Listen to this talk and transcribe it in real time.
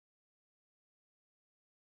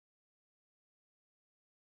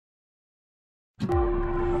Hello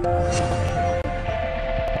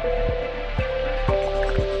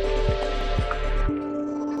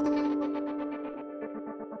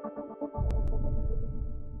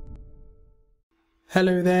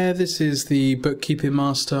there, this is the Bookkeeping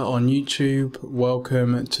Master on YouTube.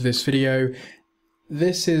 Welcome to this video.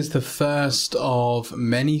 This is the first of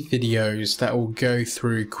many videos that will go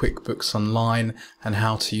through QuickBooks Online and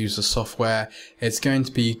how to use the software. It's going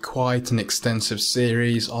to be quite an extensive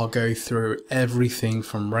series. I'll go through everything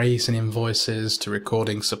from raising invoices to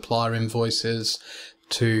recording supplier invoices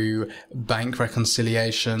to bank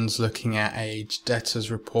reconciliations, looking at aged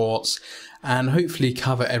debtors reports, and hopefully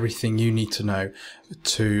cover everything you need to know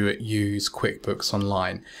to use QuickBooks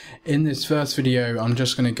Online. In this first video, I'm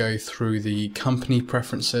just going to go through the company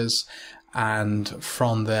preferences, and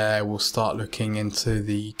from there we'll start looking into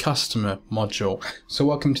the customer module. So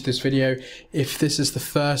welcome to this video. If this is the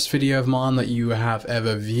first video of mine that you have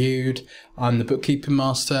ever viewed, I'm the Bookkeeping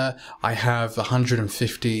Master. I have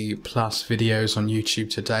 150 plus videos on YouTube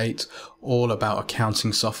to date, all about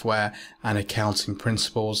accounting software and accounting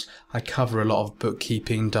principles. I cover a lot of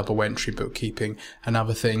bookkeeping, double entry bookkeeping and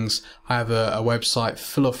other things. I have a website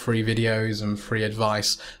full of free videos and free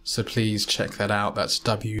advice, so please check that out. That's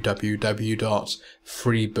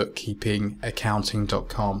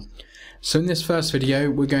www.freebookkeepingaccounting.com. So in this first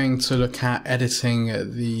video, we're going to look at editing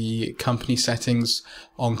the company settings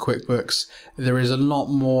on QuickBooks. There is a lot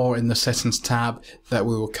more in the settings tab that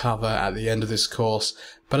we will cover at the end of this course,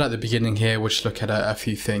 but at the beginning here, we'll just look at a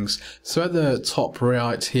few things. So at the top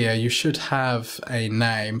right here, you should have a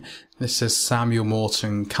name. This says Samuel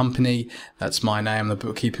Morton Company. That's my name, the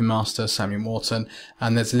Bookkeeping Master, Samuel Morton.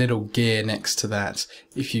 And there's a little gear next to that.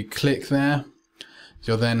 If you click there,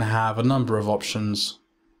 you'll then have a number of options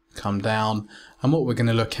come down, and what we're going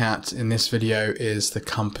to look at in this video is the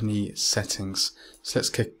company settings. So let's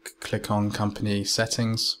click on company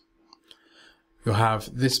settings. You'll have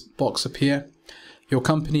this box appear. Your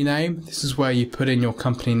company name, this is where you put in your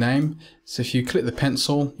company name. So if you click the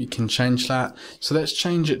pencil, you can change that. So let's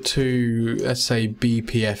change it to, let's say,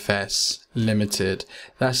 BPFS Limited.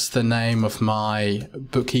 That's the name of my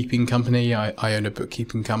bookkeeping company. I own a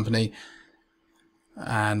bookkeeping company,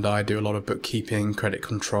 and I do a lot of bookkeeping, credit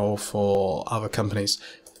control for other companies.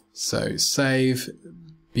 So save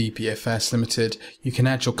BPFS Limited. You can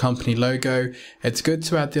add your company logo. It's good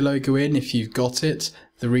to add the logo in if you've got it.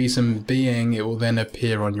 The reason being, it will then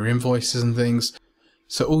appear on your invoices and things.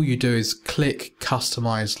 So all you do is click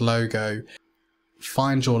Customize Logo,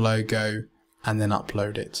 find your logo, and then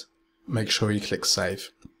upload it. Make sure you click Save.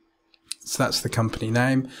 So that's the company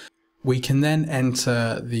name. We can then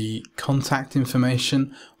enter the contact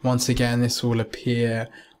information. Once again, this will appear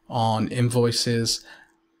on invoices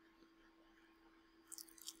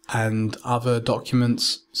and other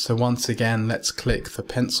documents. So once again, let's click the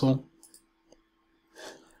pencil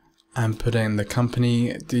and put in the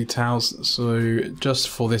company details. So just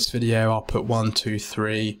for this video, I'll put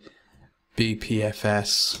 123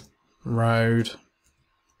 BPFS Road,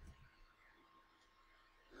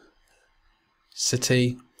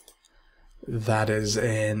 City. That is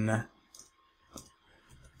in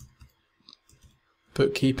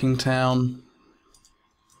Bookkeeping Town,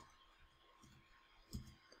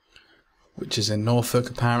 which is in Norfolk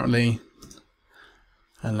apparently.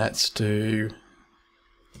 And let's do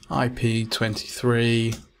IP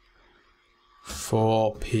 23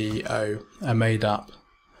 4PO, a made up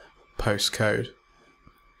postcode.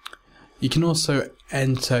 You can also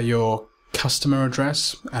enter your customer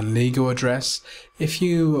address and legal address. If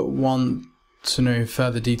you want to know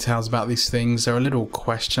further details about these things, there are little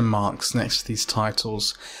question marks next to these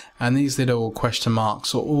titles, and these little question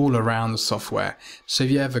marks are all around the software. So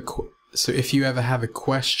if you ever have a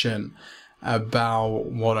question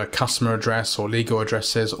about what a customer address or legal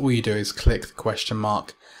address is, all you do is click the question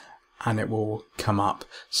mark and it will come up.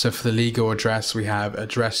 So for the legal address, we have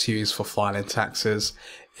address used for filing taxes.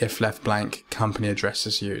 If left blank, company address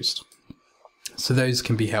is used. So those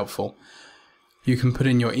can be helpful. You can put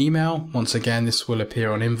in your email. Once again, this will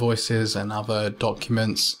appear on invoices and other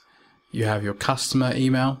documents. You have your customer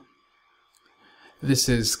email. This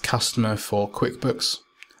is customer for QuickBooks.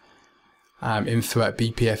 Info at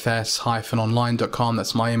bpfs-online.com.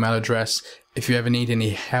 That's my email address. If you ever need any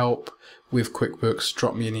help with QuickBooks,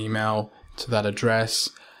 drop me an email to that address.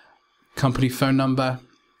 Company phone number.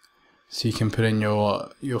 So you can put in your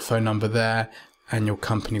phone number there, and your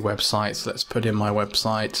company website. So let's put in my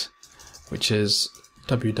website, which is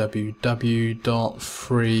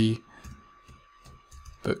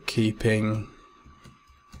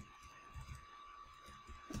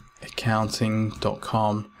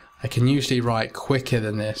I can usually write quicker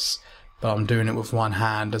than this, but I'm doing it with one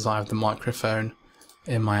hand as I have the microphone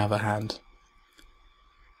in my other hand.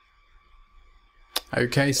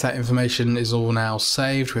 Okay, so that information is all now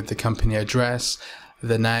saved with the company address,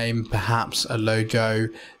 the name, perhaps a logo,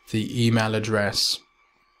 the email address.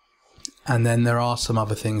 And then there are some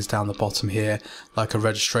other things down the bottom here, like a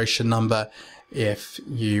registration number if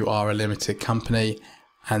you are a limited company,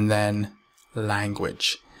 and then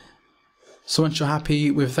language. So once you're happy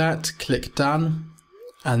with that, click done,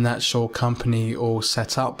 and that's your company all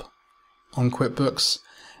set up on QuickBooks.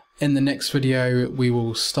 In the next video, we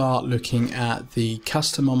will start looking at the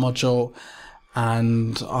customer module,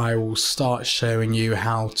 and I will start showing you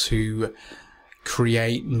how to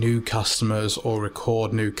create new customers or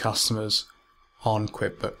record new customers on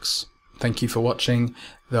QuickBooks. Thank you for watching.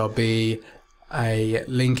 There'll be a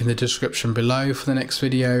link in the description below for the next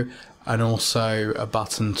video, and also a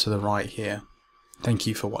button to the right here. Thank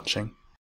you for watching.